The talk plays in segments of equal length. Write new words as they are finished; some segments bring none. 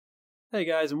Hey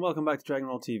guys, and welcome back to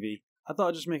DragonrollTV. I thought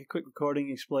I'd just make a quick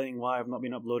recording explaining why I've not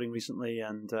been uploading recently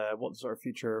and what sort of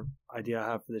future idea I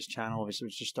have for this channel. Obviously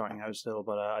it's just starting out still,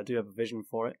 but I do have a vision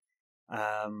for it.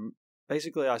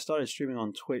 Basically I started streaming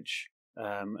on Twitch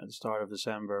at the start of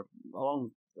December,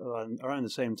 around the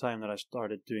same time that I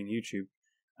started doing YouTube,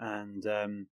 and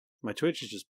my Twitch has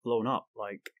just blown up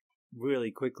like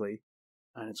really quickly,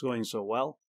 and it's going so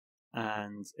well,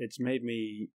 and it's made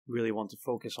me really want to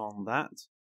focus on that,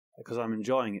 because I'm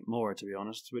enjoying it more, to be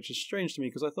honest, which is strange to me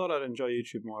because I thought I'd enjoy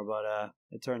YouTube more, but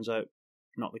it turns out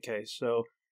not the case. So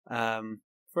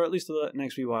for at least the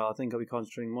next wee while, I think I'll be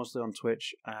concentrating mostly on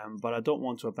Twitch, but I don't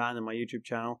want to abandon my YouTube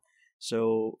channel.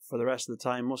 So for the rest of the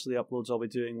time, most of the uploads I'll be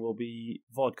doing will be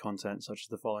VOD content, such as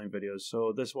the following videos.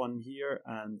 So this one here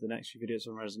and the next few videos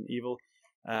on Resident Evil,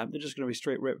 they're just going to be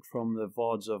straight ripped from the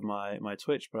VODs of my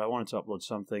Twitch, but I wanted to upload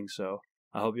something, so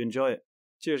I hope you enjoy it.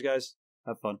 Cheers guys,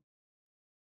 have fun.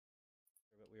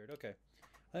 Weird. Okay, I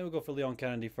think we'll go for Leon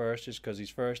Kennedy first, just because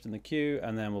he's first in the queue,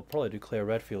 and then we'll probably do Claire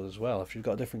Redfield as well if she's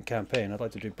got a different campaign. I'd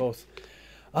like to do both.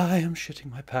 I am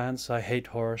shitting my pants. I hate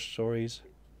horror stories.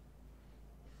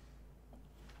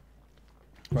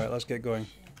 Right, let's get going.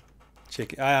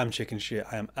 I am chicken shit.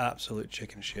 I am absolute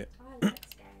chicken shit. I like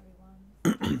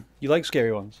scary ones. You like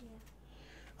scary ones?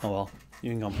 Yeah. Oh well,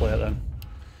 you can go and play it then.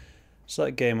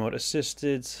 Select game mode: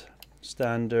 assisted,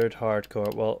 standard,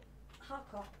 hardcore. Well.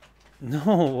 Hardcore.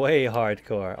 No way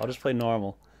hardcore. I'll just play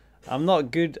normal. I'm not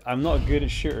good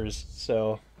at shooters,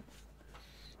 so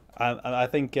I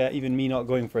think even me not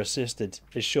going for assisted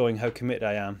is showing how committed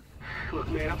I am. Look,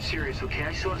 man, I'm serious, okay?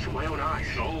 I saw this with my own eyes.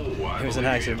 Oh, it was an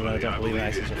accident, but I don't believe an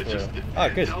accident was real. Oh,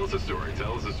 good. Tell us a story.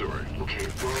 Tell us a story. Okay,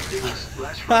 well, it was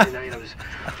last Friday night. I was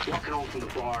walking home from the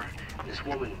bar, and this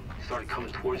woman started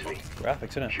coming towards me. Graphics,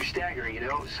 isn't it? She was staggering, you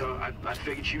know, so I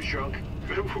figured she was drunk.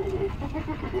 Whoa.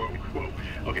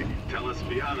 Okay, tell us,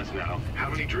 be honest now. How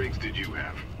many drinks did you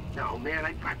have? No, man,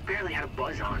 I barely had a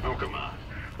buzz on. Oh, come on.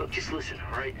 Look, just listen,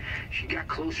 all right? She got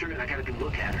closer, and I got a good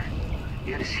look at her.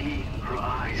 You had to see her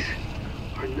eyes,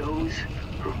 her nose,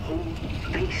 her whole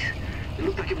face. It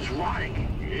looked like it was rotting.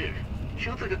 Yeah.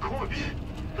 She looked like a corpse.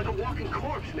 Like a walking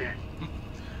corpse, man.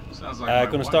 Sounds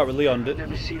like gonna start with Leon, and then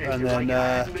move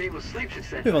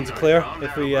on to Claire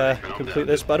if we complete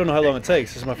this, but I don't know how long it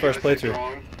takes. This is my first playthrough.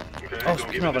 Oh,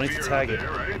 speaking of, I need to tag it.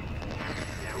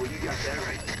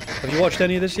 Have you watched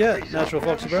any of this yet, Natural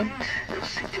Foxy Brown?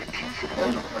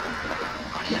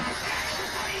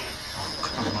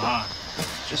 Come on.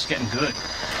 Just getting good.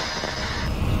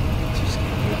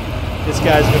 This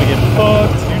guy's gonna get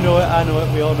fucked. You know it, I know it,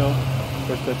 we all know.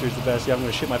 First playthrough's the best. Yeah, I'm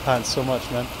gonna shit my pants so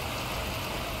much, man.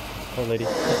 Poor lady.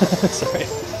 Sorry. I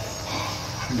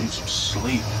need some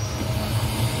sleep.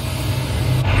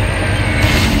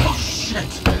 Oh shit!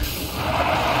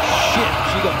 Shit,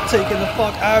 she got taken the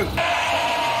fuck out.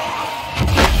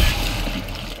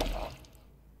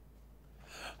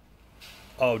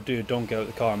 Oh dude, don't get out of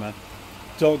the car, man.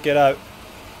 Don't get out.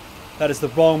 That is the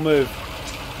wrong move.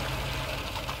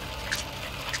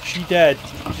 She dead.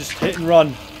 Just hit and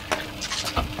run.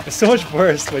 It's so much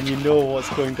worse when you know what's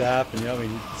going to happen, you know what I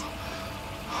mean?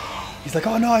 He's like,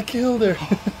 oh no, I killed her.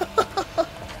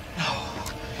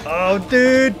 Oh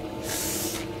dude.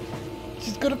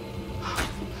 She's gonna...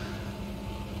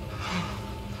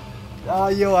 Oh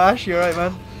yo Ash, you alright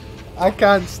man? I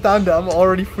can't stand it, I'm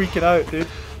already freaking out, dude.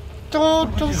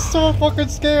 Don't, I'm so fucking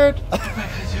scared.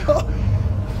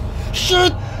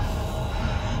 Shit!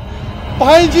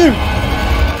 Behind you!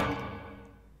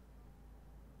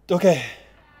 Okay.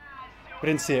 We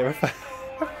didn't see it, we're fine.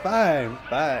 We're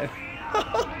fine.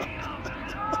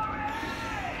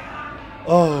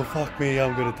 Oh, fuck me,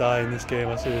 I'm gonna die in this game,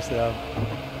 I seriously am.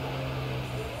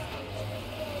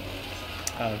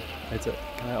 Can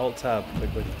I alt tab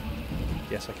quickly?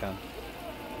 Yes, I can.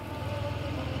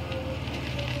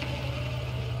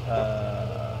 I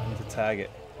need to tag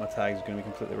it. My tag is going to be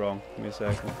completely wrong. Give me a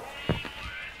second.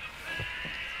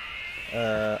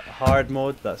 Hard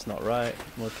mode, that's not right.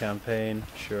 Mode campaign,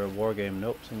 sure. War game,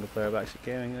 nope. Single player backseat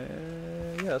gaming,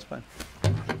 yeah, that's fine.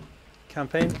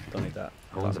 Campaign, don't need that.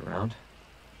 No one's around.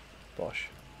 Bosh.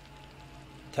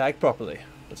 Tag properly.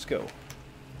 Let's go.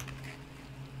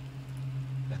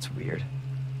 That's weird.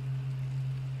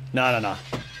 Nah.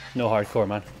 No hardcore,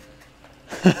 man.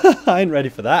 I ain't ready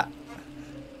for that.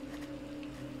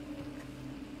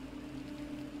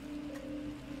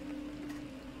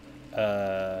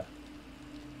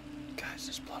 Guys,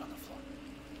 there's blood on the floor.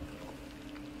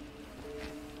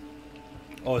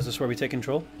 Oh, is this where we take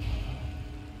control?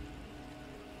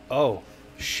 Oh,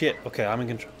 shit. Okay, I'm in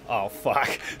control. Oh,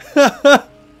 fuck.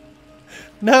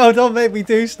 No, don't make me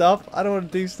do stuff. I don't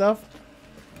want to do stuff.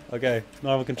 Okay,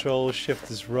 normal control,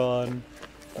 shift is run.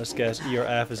 Let's guess E or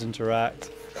F is interact.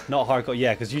 Not hardcore,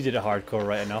 yeah, because you did it hardcore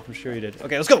right enough, I'm sure you did.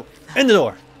 Okay, let's go! In the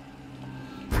door!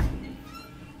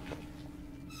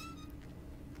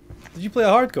 Did you play a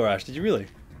hardcore, Ash? Did you really?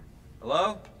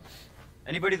 Hello?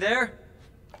 Anybody there?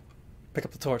 Pick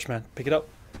up the torch, man. Pick it up.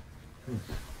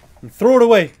 And throw it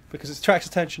away, because it attracts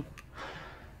attention.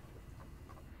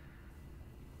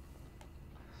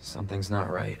 Something's not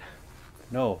right.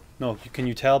 No, no, can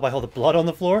you tell by all the blood on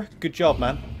the floor? Good job,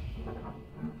 man.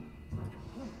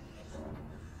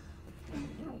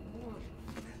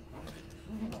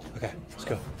 Okay, let's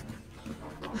go.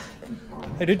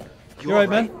 Hey, dude. You alright,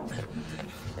 man?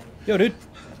 Yo, dude.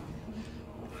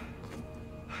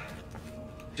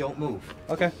 Don't move.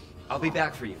 Okay. I'll be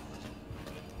back for you.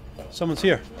 Someone's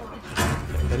here.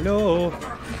 Hello.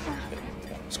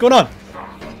 What's going on?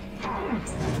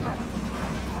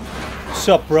 What's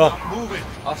up, bro? Moving.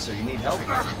 Officer, you need help?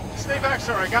 Stay back,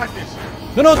 sir. I got this.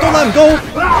 No, no, don't let him go.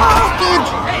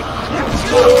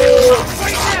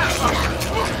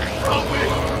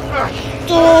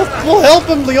 Oh, we'll help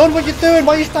him, Leon. What are you doing?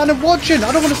 Why are you standing watching?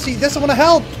 I don't want to see this. I want to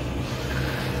help.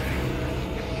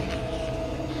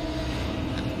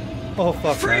 Oh,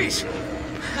 fuck. Freeze! Man.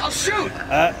 I'll shoot!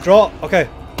 Draw. Okay.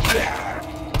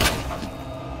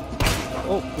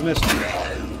 Oh, we missed.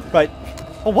 Right.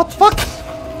 Oh, what the fuck?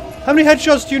 How many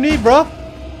headshots do you need, bro?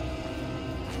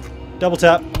 Double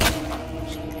tap.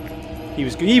 He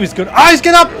was good. He was good. Eyes,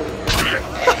 get up!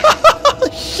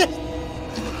 Shit!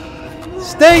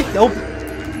 Stay! Oh.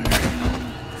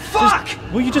 Fuck!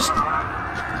 Will you just...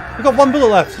 We got one bullet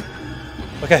left.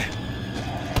 Okay.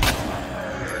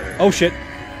 Oh shit.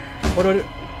 What do I do?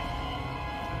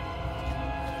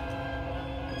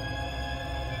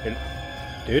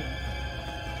 Dude.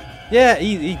 Yeah,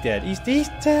 he's dead. He's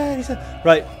dead. He's dead.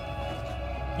 Right.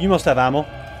 You must have ammo.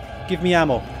 Give me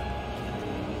ammo.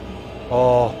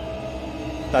 Oh.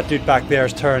 That dude back there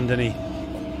has turned, didn't he?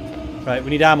 Right, we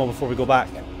need ammo before we go back.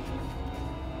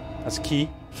 That's a key.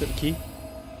 Is it the key?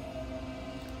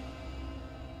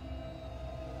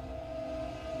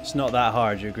 It's not that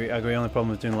hard, you agree? I agree, only problem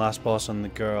with doing the last boss on the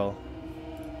girl.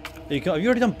 Have you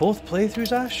already done both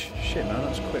playthroughs, Ash? Shit, man, that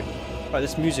was quick. Right,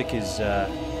 this music is,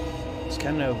 it's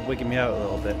kind of wigging me out a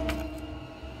little bit.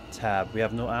 Tab. We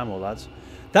have no ammo, lads.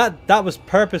 That was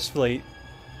purposefully...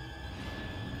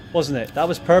 Wasn't it? That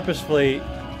was purposefully,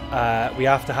 we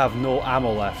have to have no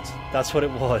ammo left. That's what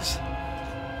it was.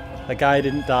 The guy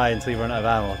didn't die until he ran out of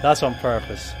ammo. That's on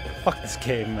purpose. Fuck this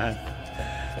game, man.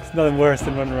 It's nothing worse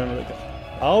than running around with a gun.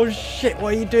 Oh shit,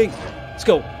 what are you doing? Let's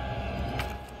go.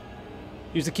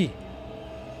 Use the key.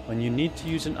 When you need to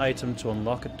use an item to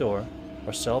unlock a door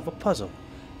or solve a puzzle,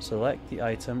 select the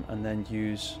item and then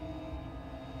use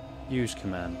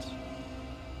command.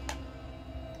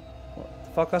 What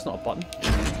the fuck? That's not a button.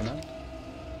 Command.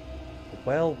 A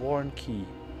well-worn key.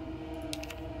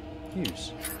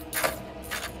 Use.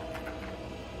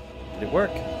 Did it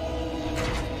work?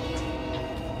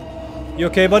 You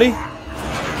okay, buddy?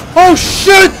 Oh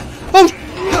shit! Oh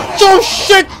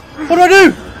shit! What do I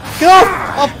do? Get off!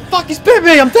 Oh fuck! He's bit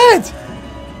me! I'm dead!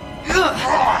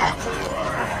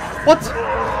 What?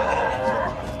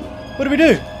 What do we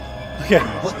do? Okay.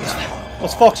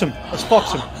 Let's fox him. Let's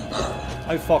fox him.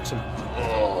 Outfox him.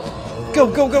 Go!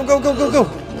 Go! Go! Go! Go! Go! Go!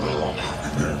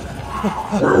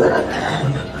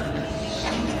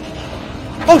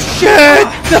 Oh shit!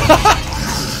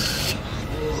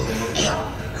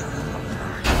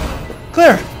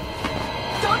 Clear!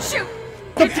 Don't shoot!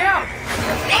 Get down!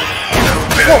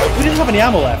 Whoa, we didn't have any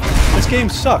ammo left. This game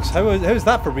sucks. How is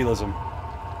that for realism?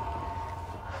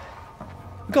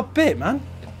 We got bit, man.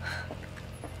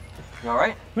 You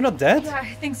alright? We're not dead? Yeah,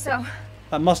 I think so.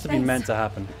 That must have been Thanks. meant to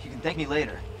happen. You can thank me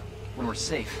later, when we're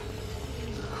safe.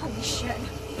 Holy shit.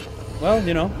 Well,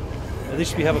 you know, at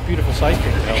least we have a beautiful sidekick to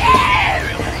help us.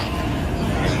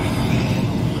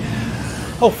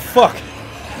 Oh, fuck!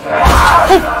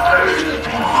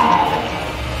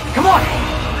 Come on!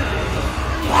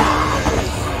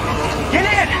 Get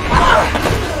in!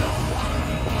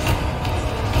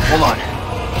 Hold on.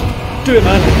 Do it,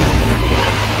 man!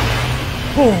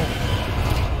 Oh,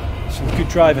 some good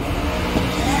driving.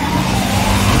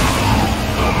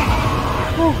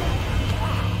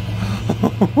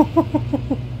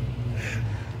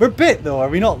 We're bit though. Are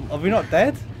we not? Are we not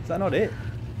dead? Is that not it?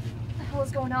 What the hell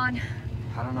is going on?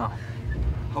 I don't know.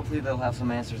 Hopefully they'll have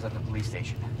some answers at the police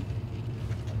station.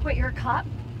 Wait, you're a cop?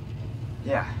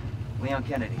 Yeah, Leon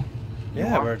Kennedy. You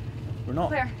Yeah, are? we're not.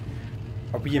 Where?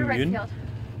 Are we Clear immune? Redfield.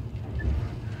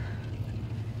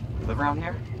 Live around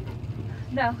here?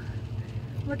 No.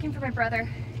 I'm looking for my brother.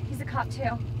 He's a cop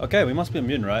too. Okay, we must be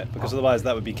immune, right? Because otherwise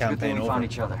that would be Good thing campaign we over. found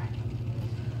each other.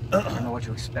 I don't know what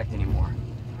to expect anymore.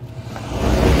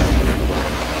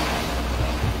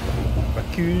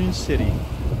 Raccoon City.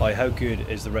 Like, how good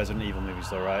is the Resident Evil movies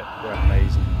though, right? They're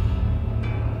amazing.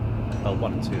 Well,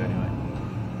 1 and 2 anyway.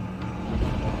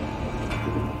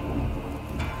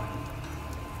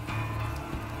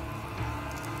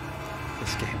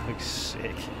 This game looks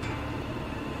sick.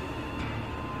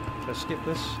 Should I skip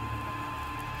this?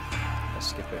 Let's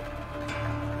skip it.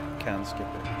 Can skip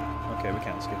it. Okay, we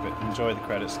can skip it. Enjoy the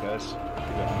credits, guys.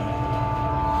 Give it a minute.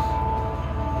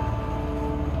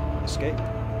 Escape?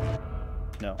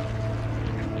 No.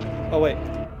 Oh wait.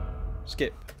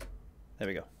 Skip. There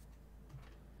we go.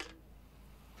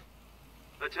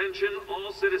 Attention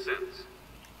all citizens.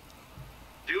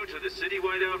 Due to the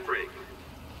citywide outbreak,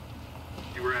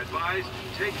 you are advised to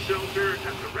take shelter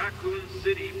at the Raccoon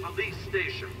City Police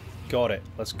Station. Got it.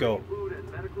 Let's go. Food and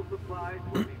medical supplies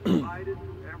will be provided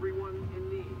to everyone in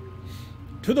need.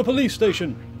 To the police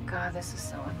station! God, this is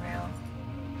so unreal.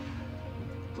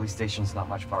 Police station's not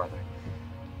much farther.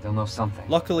 They'll know something.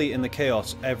 Luckily, in the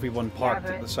chaos, everyone parked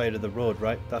but at the side of the road,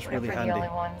 right? That's What if really we're handy. the only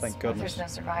ones? Thank What if goodness.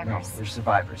 there's no No, survivors? there's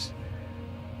survivors.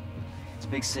 It's a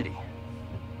big city.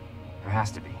 There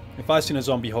has to be. If I seen a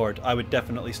zombie horde, I would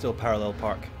definitely still parallel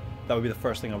park. That would be the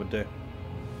first thing I would do.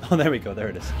 Oh, there we go. There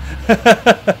it is.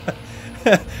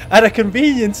 At a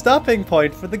convenient stopping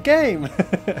point for the game.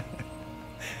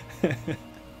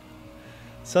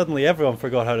 Suddenly, everyone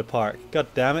forgot how to park. God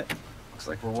damn it. Looks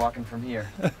like we're walking from here.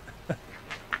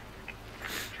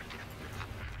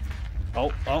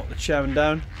 Oh, it's shouting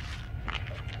down.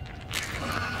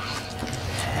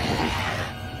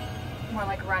 More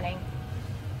like running.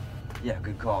 Yeah,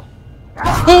 good call.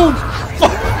 Leon,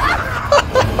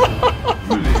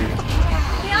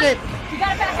 you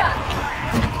gotta back up.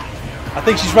 I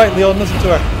think she's right, Leon. Listen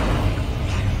to her.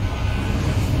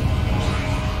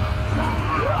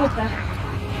 What the?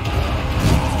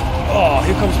 Oh,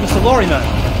 here comes Mr. Lorry Man.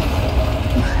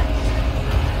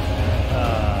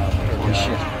 Holy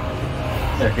shit.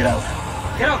 There, get out.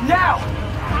 Get out now!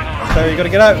 Sorry, you gotta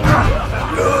get out. I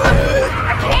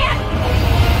can't!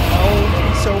 Oh,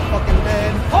 he's so fucking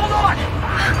dead. Hold on!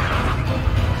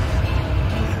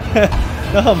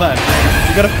 No, man.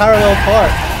 You gotta parallel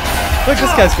park. Look,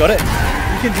 this guy's got it.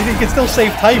 You can still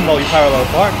save time while you parallel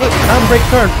park. Look, handbrake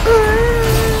turn.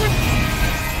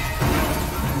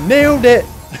 Nailed it!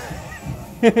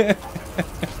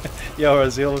 Yo,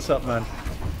 Razil, what's up, man?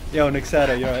 Yo,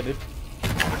 Nixada, you alright, dude?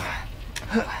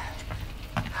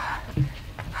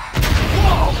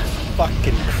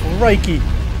 Fucking crikey!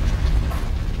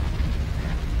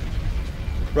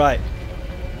 Right.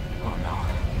 Oh no.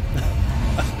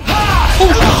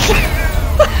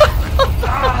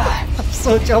 I'm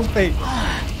so jumpy.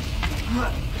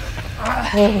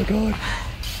 Oh my god.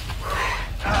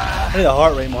 I need a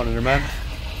heart rate monitor, man.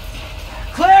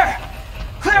 Claire!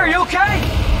 Claire, are you okay?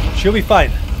 She'll be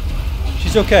fine.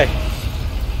 She's okay.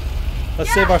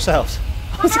 Let's save ourselves.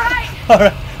 I'm alright!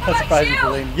 Alright, How that's about fine, you?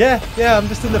 Pauline. Yeah, I'm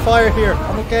just in the fire here.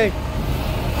 I'm okay.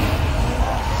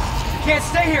 You can't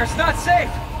stay here, it's not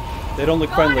safe! They don't look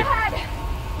Go friendly. on ahead.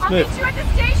 I'll Smooth. meet you at the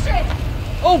station.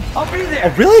 Oh! I'll be there!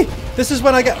 Oh, really? This is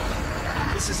when I get...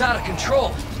 This is out of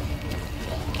control!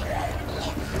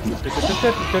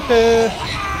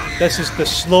 This is the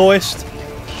slowest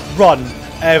run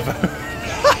ever.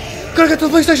 Gotta get to the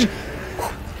police station!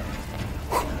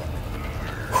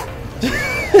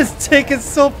 It's taking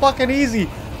so fucking easy.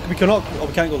 We cannot... Oh,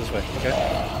 we can't go this way. Okay.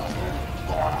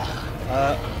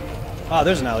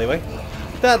 There's an alleyway.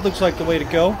 That looks like the way to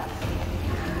go.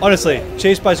 Honestly,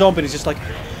 chased by zombies is just like...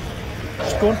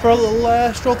 Just going for a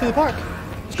little stroll through the park.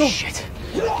 Let's go. Shit.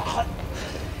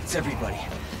 It's everybody.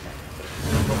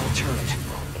 We'll turn it.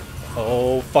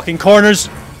 Oh, fucking corners!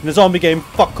 In a zombie game,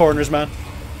 fuck corners, man.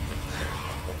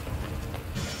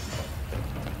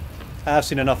 I've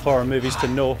seen enough horror movies to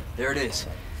know. There it is.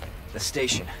 The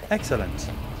station. Excellent.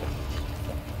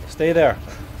 Stay there.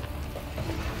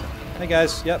 Hey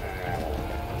guys, yep.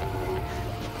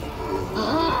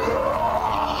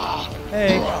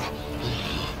 Hey.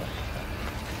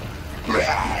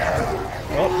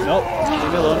 Oh, nope.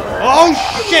 Leave me alone. Oh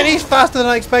shit, he's faster than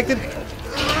I expected.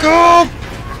 Go!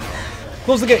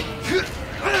 Close the gate.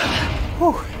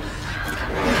 Whew.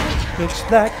 Looks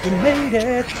like we made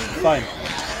it. Fine.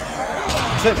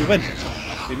 That's it, we win.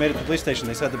 We made it to the police station.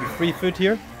 They said there'd be free food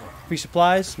here, free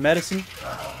supplies, medicine.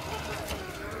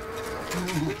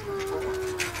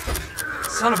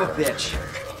 Son of a bitch.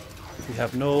 We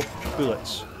have no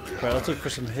bullets. Right, let's look for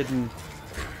some hidden...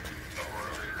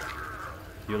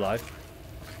 You alive?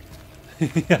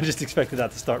 I just expected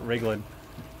that to start wriggling.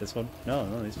 This one?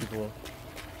 No, these people will.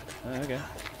 Oh, okay.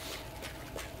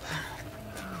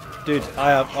 Dude, I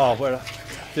have. Oh, where?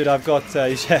 Dude, I've got.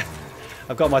 Yeah,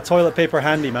 I've got my toilet paper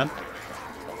handy, man.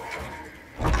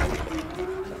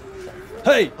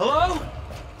 Hey! Hello?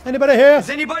 Anybody here? Is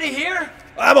anybody here?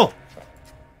 Ammo!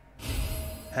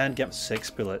 And get 6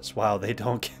 bullets. Wow, they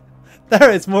don't get... There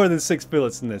is more than 6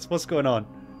 bullets in this. What's going on?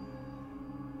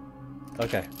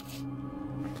 Okay.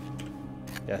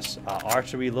 Yes, R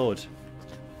to reload.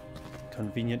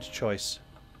 Convenient choice.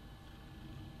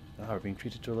 Ah, we're being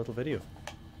treated to a little video.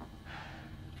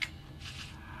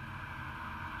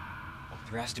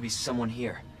 There has to be someone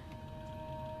here.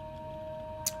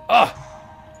 Ah!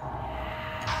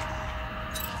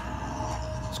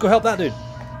 Let's go help that dude.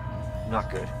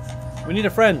 Not good. We need a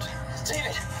friend.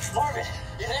 David, Marvin,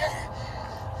 you there?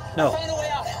 No. Find a way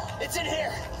out. It's in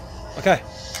here. Okay.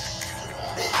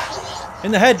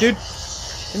 In the head, dude.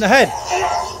 In the head.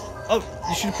 Oh,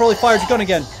 you should have probably fired your gun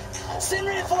again. Send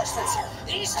reinforcements.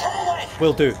 East hallway.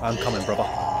 Will do. I'm coming, brother.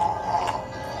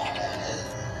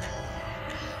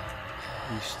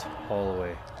 East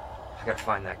hallway. I gotta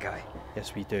find that guy.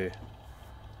 Yes, we do.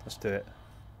 Let's do it.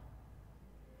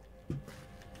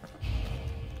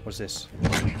 What's this?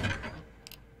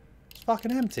 It's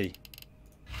fucking empty.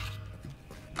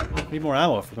 We need more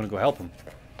ammo if we're going to go help him.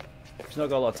 He's not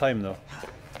got a lot of time though.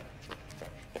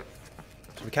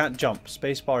 So we can't jump.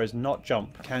 Spacebar is not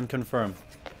jump. Can confirm.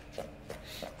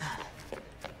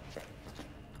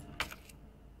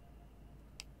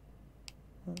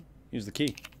 Use the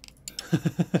key.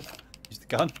 Use the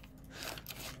gun.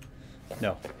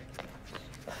 No.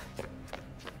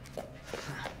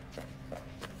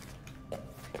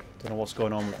 Don't know what's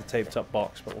going on with the taped up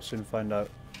box, but we'll soon find out.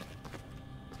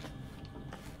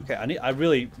 Okay, I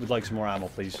really would like some more ammo,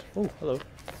 please. Oh, hello.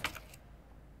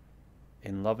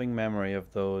 In loving memory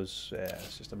of those, yeah,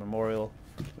 it's just a memorial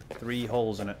with 3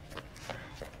 holes in it.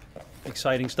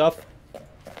 Exciting stuff.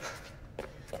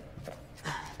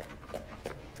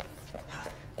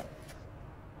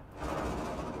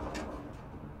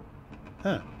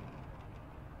 Huh.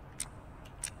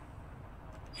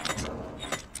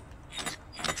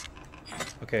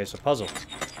 Okay, it's a puzzle.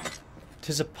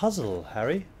 'Tis a puzzle,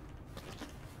 Harry.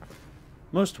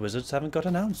 Most wizards haven't got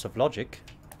an ounce of logic.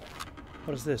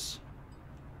 What is this?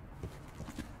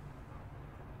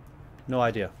 No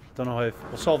idea. Don't know how.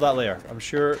 We'll solve that later. I'm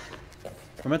sure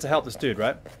we're meant to help this dude,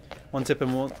 right? One tip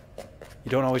and one.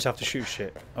 You don't always have to shoot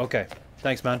shit. Okay.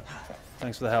 Thanks, man.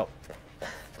 Thanks for the help.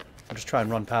 I'll just try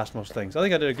and run past most things. I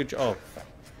think I did a good job. Oh.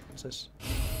 What's this?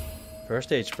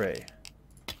 First aid spray.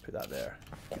 Put that there.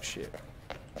 Good shit.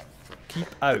 Keep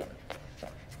out.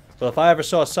 Well, if I ever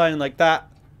saw a sign like that.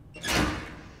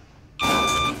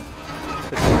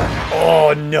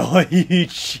 Oh no, you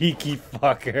cheeky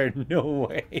fucker. No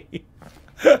way.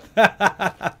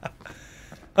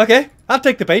 Okay, I'll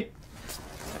take the bait.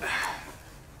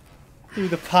 Through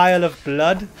the pile of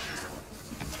blood.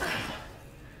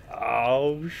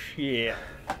 Oh shit.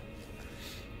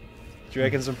 Do you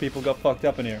reckon some people got fucked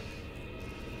up in here?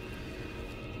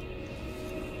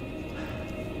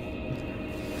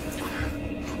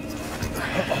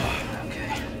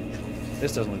 Okay.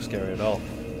 This doesn't look scary at all.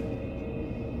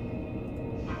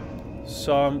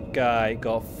 Some guy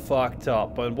got fucked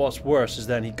up, but what's worse is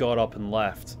then he got up and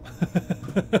left.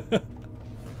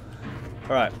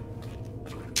 Alright.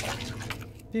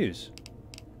 Fuse.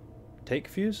 Take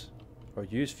fuse? Or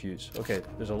use fuse? Okay,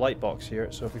 there's a light box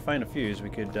here, so if we find a fuse we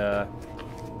could,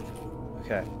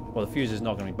 okay. Well, the fuse is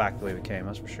not going to be back the way we came,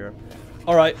 that's for sure.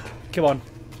 Alright, come on.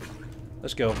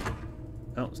 Let's go.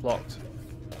 No, it's locked.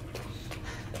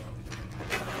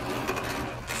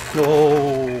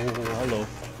 Oh, hello.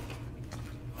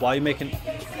 Why are you making...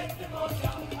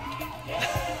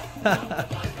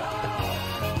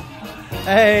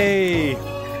 Hey!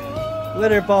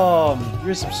 Glitter bomb!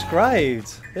 You're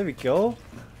subscribed! There we go.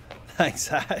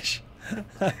 Thanks, Ash.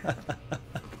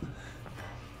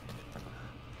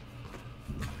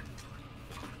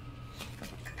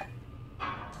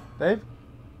 Babe?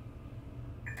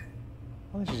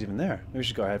 I don't think she's even there. Maybe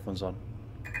she's got her headphones on.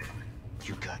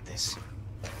 You got this.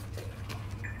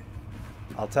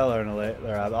 I'll tell her in a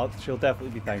later. She'll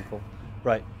definitely be thankful.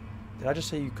 Right. Did I just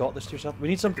say you got this to yourself? We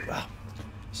need some...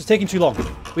 This is taking too long.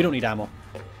 We don't need ammo.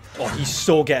 Oh, he's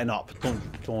so getting up.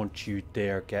 Don't you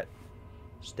dare get...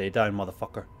 Stay down,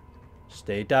 motherfucker.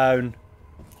 Stay down.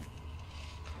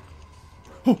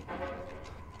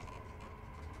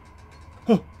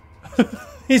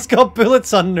 He's got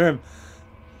bullets under him.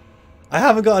 I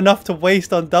haven't got enough to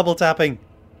waste on double tapping.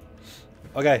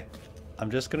 Okay.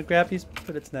 I'm just gonna grab these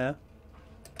bullets now.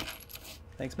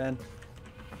 Thanks, man.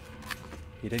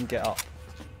 He didn't get up.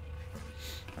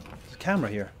 camera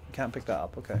here. Can't pick that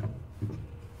up. Okay.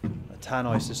 A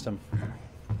tannoy system.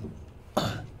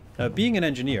 Now, being an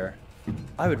engineer,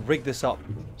 I would rig this up,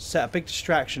 set a big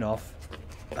distraction off,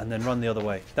 and then run the other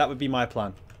way. That would be my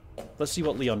plan. Let's see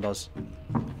what Leon does.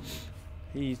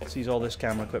 He sees all this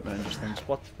camera equipment and just thinks,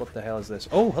 what the hell is this?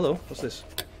 Oh, hello. What's this?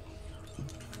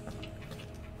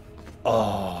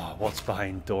 Oh, what's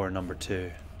behind door number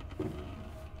 2?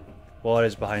 What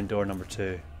is behind door number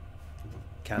 2?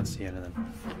 Can't see anything.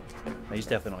 No, he's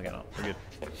definitely not getting up. We're good.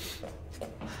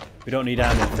 We don't need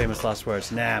ammo. Famous last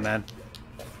words. Nah, man.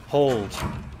 Hold.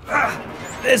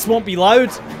 This won't be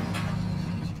loud.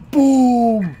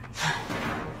 Boom.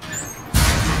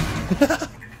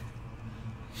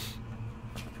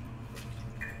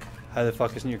 How the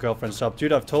fuck isn't your girlfriend sub?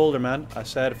 Dude, I've told her, man. I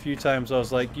said a few times, I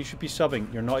was like, you should be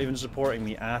subbing. You're not even supporting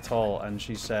me at all. And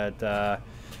she said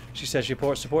she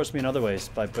supports me in other ways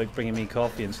by bringing me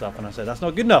coffee and stuff. And I said, that's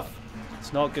not good enough.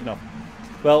 It's not good enough.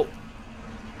 Well,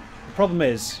 the problem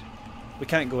is, we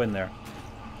can't go in there.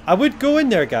 I would go in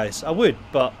there, guys. I would,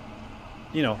 but,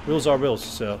 you know, rules are rules,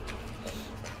 so.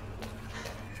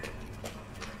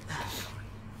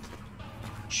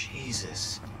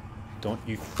 Jesus. Don't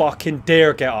you fucking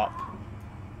dare get up.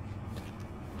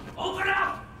 Open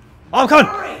up! Oh, I'm coming!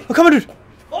 Hurry! I'm coming, dude!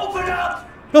 Open up!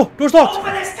 No, door's locked!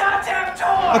 Open this goddamn door!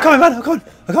 I'm coming, man! I'm coming!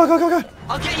 I'm coming!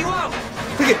 I'll get you out!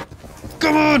 Take it!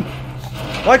 Come on!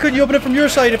 Why couldn't you open it from your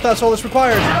side if that's all that's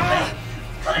required?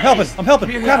 I'm helping!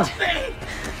 Grab him!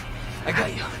 I got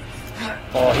you.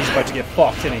 Oh, he's about to get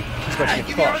fucked, isn't he? He's about to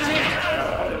get fucked.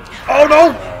 Oh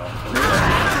no!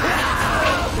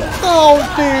 Oh,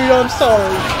 dude, I'm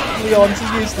sorry. Leon's a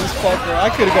useless fucker. I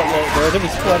could have got locked there. There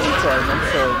was plenty of time. I'm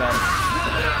sorry, man.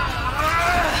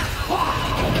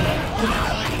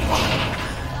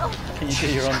 Can you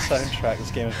get your own soundtrack?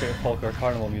 This game is great with polka or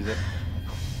carnival music.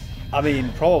 I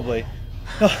mean, probably.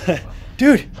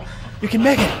 Dude, you can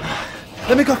make it.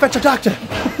 Let me go fetch a doctor.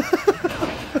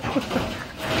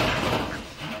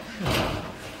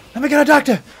 Let me get a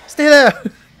doctor. Stay there.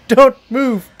 Don't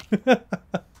move.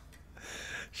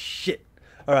 Shit.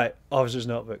 Alright, officer's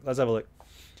notebook. Let's have a look.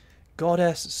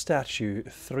 Goddess statue,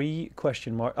 3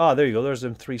 question mark. Ah, there you go. There's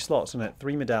them 3 slots, isn't it?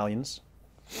 3 medallions.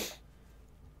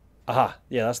 Aha.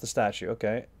 Yeah, that's the statue.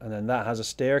 Okay. And then that has a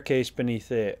staircase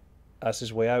beneath it. That's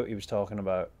his way out he was talking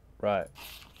about. Right.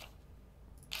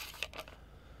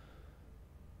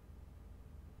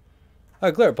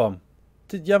 Oh, Glitter Bomb.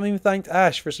 You haven't even thanked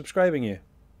Ash for subscribing you.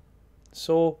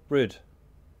 So rude.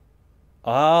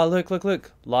 Ah,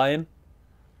 look. Lion.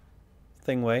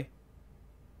 Thingway.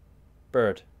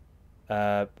 Bird.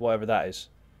 Whatever that is.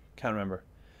 Can't remember.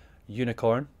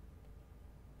 Unicorn.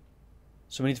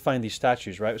 So we need to find these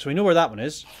statues, right? So we know where that one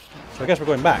is. So I guess we're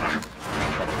going back.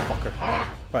 Fucker.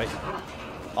 Right.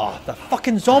 Ah, the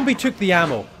fucking zombie took the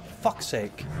ammo. Fuck's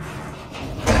sake.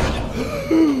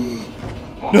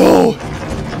 No!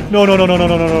 No. No.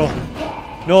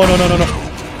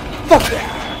 Fuck!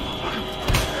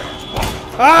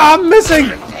 Ah, I'm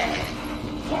missing!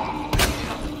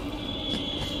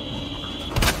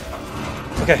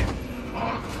 Okay.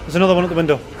 There's another one at the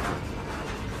window.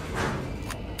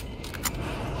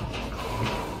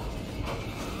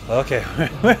 Okay.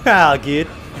 Well, good.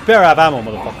 You better have ammo,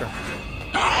 motherfucker.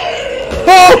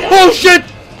 Oh shit!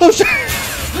 Oh shit!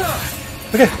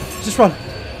 Okay, just run.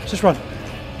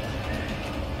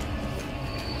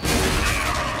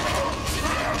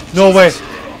 No way.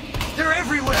 They're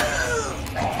everywhere.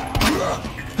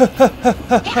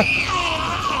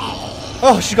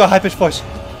 Oh, she's got a high-pitched voice.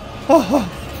 Oh.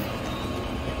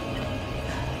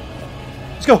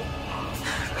 Let's go.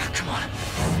 Come on.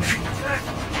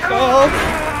 Oh.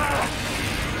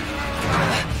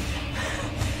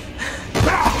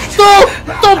 Stop!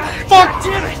 Fuck!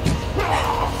 Damn it!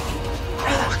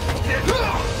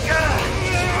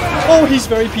 Oh, he's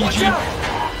very PG.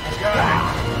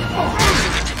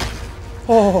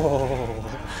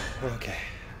 Oh, okay.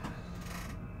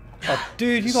 Oh,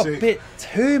 dude, you got bit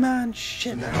too, man.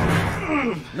 Shit.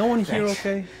 No one here,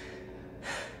 okay?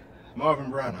 Marvin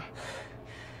Browner.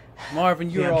 Marvin,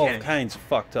 you're all kinds of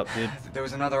fucked up, dude. There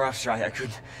was another officer. I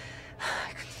couldn't.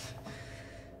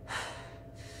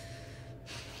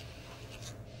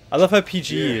 I love how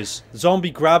PG he is. The zombie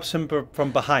grabs him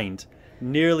from behind,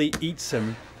 nearly eats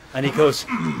him, and he goes,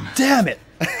 "Damn it!"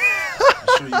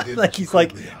 Like he's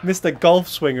like Mr. Golf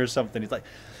Swing or something. He's like,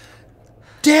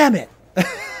 "Damn it!"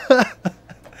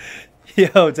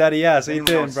 Yo, Daddy Ass, how you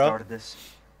doing, bro? This?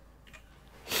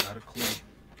 Not a clue.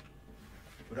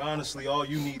 But honestly, all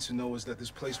you need to know is that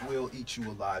this place will eat you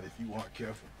alive if you aren't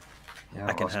careful. Yeah,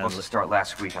 I was supposed to start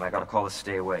last week, and I got a call to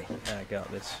stay away. I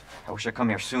got this. I wish I'd come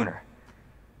here sooner.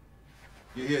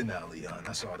 You're here now, Leon.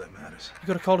 That's all that matters. You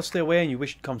got a call to stay away and you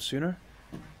wish you'd come sooner?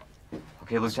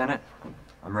 Okay, Lieutenant.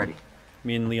 I'm ready.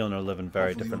 Me and Leon are living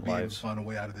very Hopefully different you'll be able lives. to find a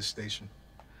way out of this station.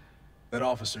 That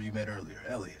officer you met earlier,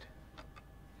 Elliot.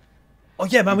 Oh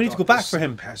yeah, man, we need to go back for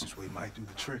him. Passageway might do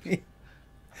the trick.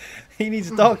 He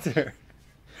needs a doctor.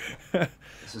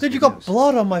 Dude, you got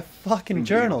blood on my fucking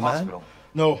journal, man.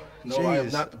 No, I am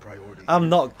Jeez. not the priority. I'm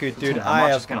not good, dude. I'm not I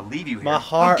just have gonna leave you here. my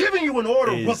heart. I'm giving you an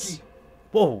order, is... rookie.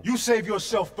 Whoa. You save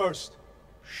yourself first.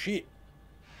 Shit.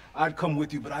 I'd come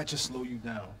with you, but I'd just slow you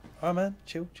down. Alright, man.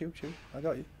 Chill. I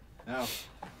got you. Now,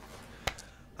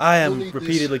 I am You'll need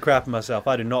repeatedly crapping myself.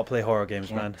 I do not play horror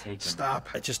games, man. stop.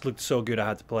 It just looked so good I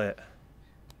had to play it.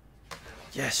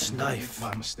 Yes, Don't knife. make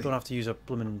my mistake. Don't have to use a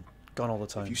blooming gun all the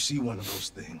time. If you see one of those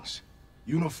things,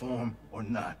 uniform or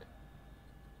not,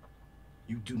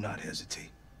 you do not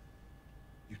hesitate.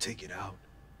 You take it out,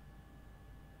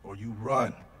 or you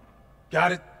run.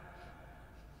 Got it?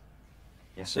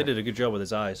 Yes, They sir. did a good job with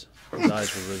his eyes. His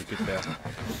eyes were really good there.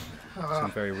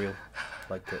 Seemed very real.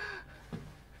 Liked it.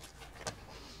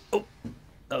 Oh,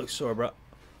 that looks sore, bro.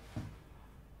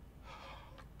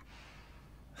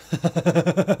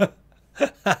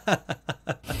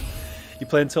 You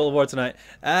playing Total War tonight?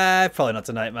 Probably not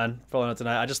tonight, man. Probably not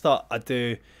tonight. I just thought I'd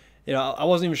do... You know, I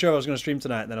wasn't even sure I was going to stream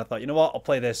tonight, and then I thought, you know what, I'll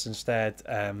play this instead.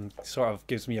 Sort of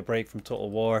gives me a break from Total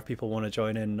War if people want to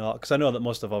join in. Not because I know that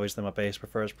most of, obviously, my base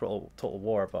prefers Total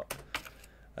War, but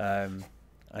I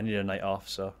need a night off,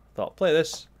 so I thought, I'll play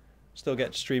this. Still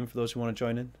get to stream for those who want to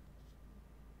join in.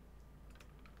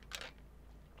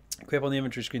 Equip on the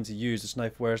inventory screen to use. This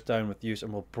knife wears down with use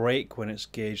and will break when its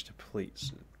gauge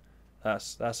depletes.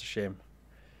 That's a shame.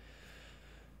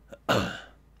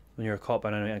 When you're caught by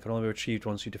an enemy, it can only be retrieved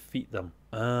once you defeat them.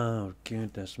 Oh,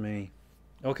 goodness me.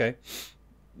 Okay.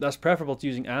 That's preferable to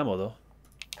using ammo, though.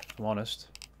 If I'm honest.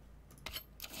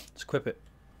 Let's equip it.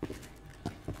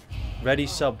 Ready,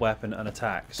 sub-weapon, and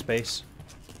attack. Space.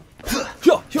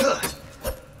 Take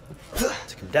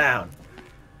him down.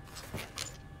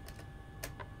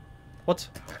 What?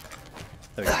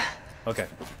 There we go. Okay.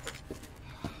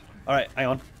 Alright, hang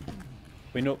on.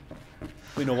 We know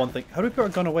one thing. How do we put our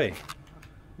gun away?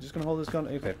 He's just gonna hold his gun?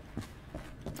 Okay.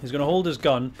 He's gonna hold his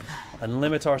gun and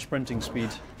limit our sprinting speed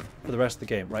for the rest of the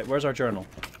game. Right, where's our journal?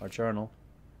 Our journal.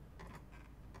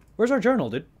 Where's our journal,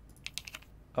 dude?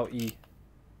 Oh, E.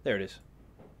 There it is.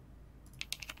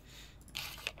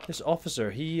 This officer,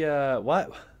 he,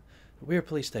 what? Weird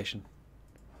police station.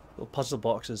 Little puzzle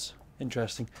boxes.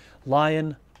 Interesting.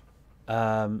 Lion,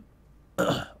 olive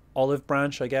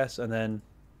branch, I guess, and then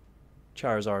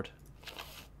Charizard.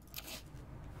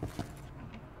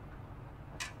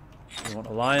 We want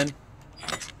a lion,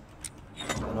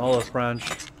 an olive branch,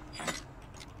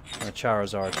 and a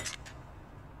Charizard.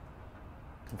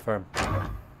 Confirm.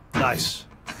 Nice.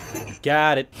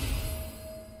 Got it.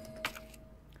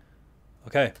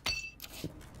 Okay.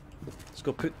 Let's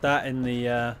go put that in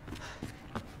the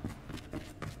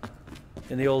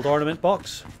old ornament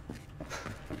box.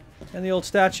 In the old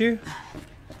statue.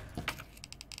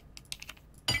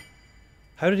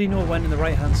 How did he know it went in the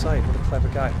right hand side? What a clever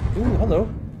guy. Ooh, hello.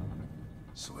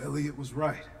 So Elliot was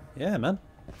right. Yeah, man.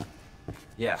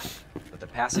 Yeah, but the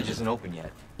passage isn't open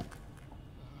yet.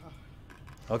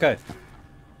 Okay.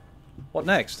 What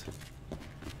next?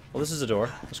 Well, this is a door.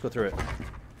 Let's go through it.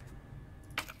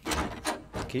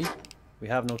 Key? We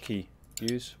have no key.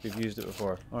 Use? We've used it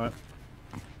before. Alright.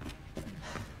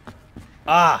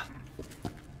 Ah!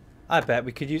 I bet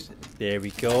we could use... There we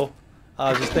go.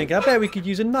 I was just thinking, I bet we could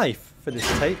use a knife for this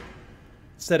type.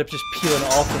 Instead of just peeling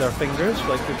it off with our fingers,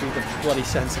 like would be the bloody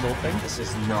sensible thing. This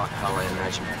is not how I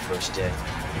imagined my first day.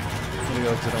 Here we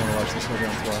go, because I don't want to watch this movie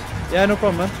on tomorrow. Yeah, no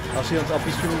problem, man. I'll see you on... I'll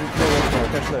be streaming tomorrow.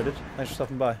 Catch you later, dude. Thanks for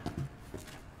stopping by.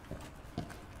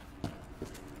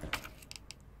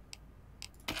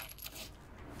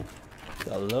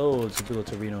 Got loads of Bulla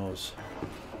Torinos.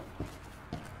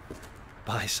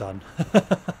 Bye, son.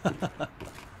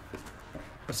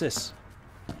 What's this?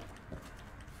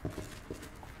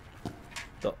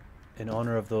 In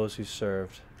honor of those who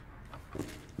served.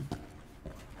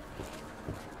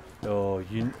 Oh,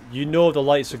 you know the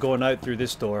lights are going out through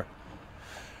this door.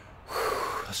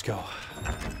 Whew, let's go.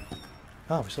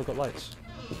 Oh, we still got lights.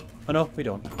 Oh no, we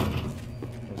don't.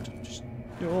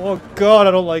 Oh god,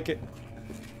 I don't like it.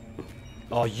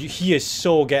 Oh, he is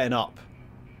so getting up.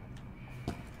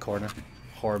 Corner.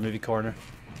 Horror movie corner.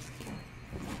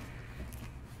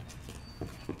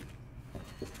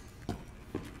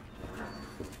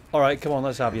 Alright, come on,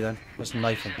 let's have you then. Let's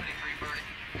knife him.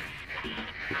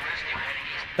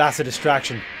 That's a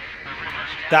distraction.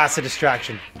 That's a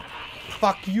distraction.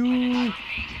 Fuck you!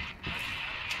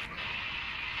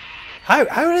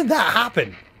 How did that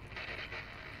happen?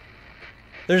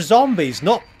 They're zombies,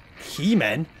 not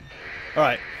He-Men.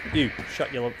 Alright, you,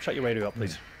 shut your radio up,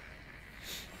 please.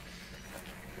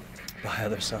 Bye,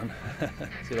 other son.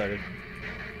 See you later.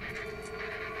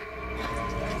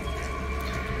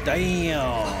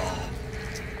 Damn!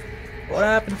 What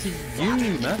happened to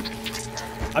you, man?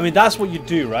 I mean, that's what you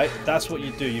do, right? That's what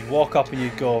you do. You'd walk up and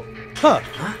you'd go, huh,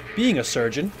 being a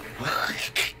surgeon.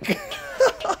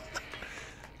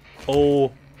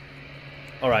 Oh.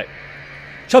 Alright.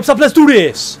 Chumps up, let's do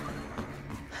this!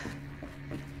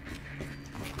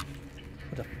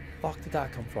 Where the fuck did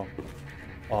that come from?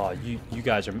 Oh, you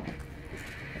guys are...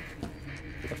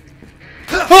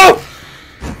 Oh!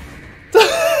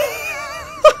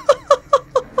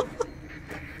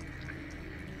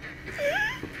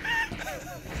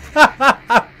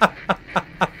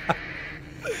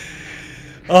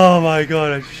 Oh my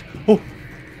god, oh!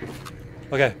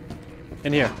 Okay.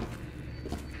 In here.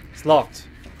 It's locked.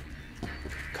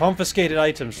 Confiscated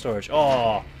item storage.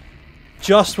 Oh,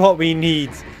 just what we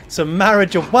need. Some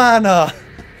marijuana.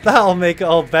 That'll make it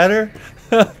all better.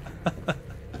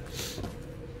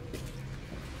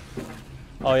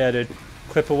 Oh yeah, dude.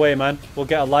 Clip away, man. We'll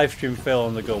get a live stream fail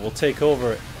on the go. We'll take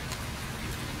over it.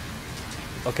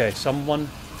 Okay, someone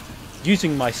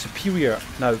using my superior.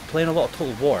 Now, playing a lot of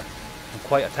Total War. I'm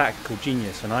quite a tactical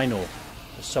genius, and I know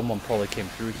that someone probably came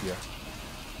through here.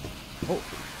 Oh.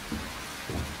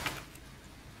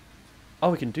 Oh,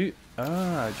 we can do...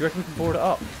 Ah, do you reckon we can board it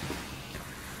up? Do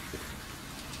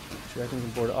you reckon we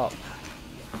can board it up?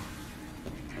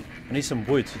 I need some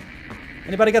wood.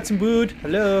 Anybody got some wood?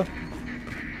 Hello?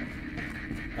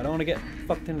 I don't want to get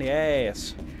fucked in the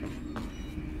ass.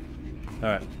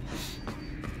 Alright.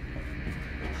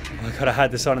 Oh my god, I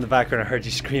had this on in the background. I heard you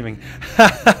screaming.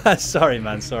 Sorry,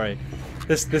 man, sorry.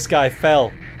 This guy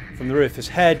fell from the roof. His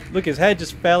head... Look, his head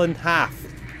just fell in half.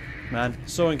 Man,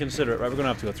 so inconsiderate. Right, we're going to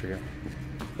have to go through here.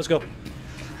 Let's go.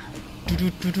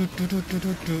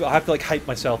 I have to like hype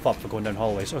myself up for going down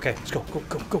hallways. Okay, let's go.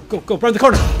 Go. Round the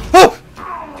corner. Oh!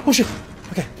 Oh shit.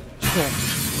 Okay.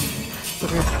 Let's go.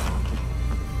 Over here.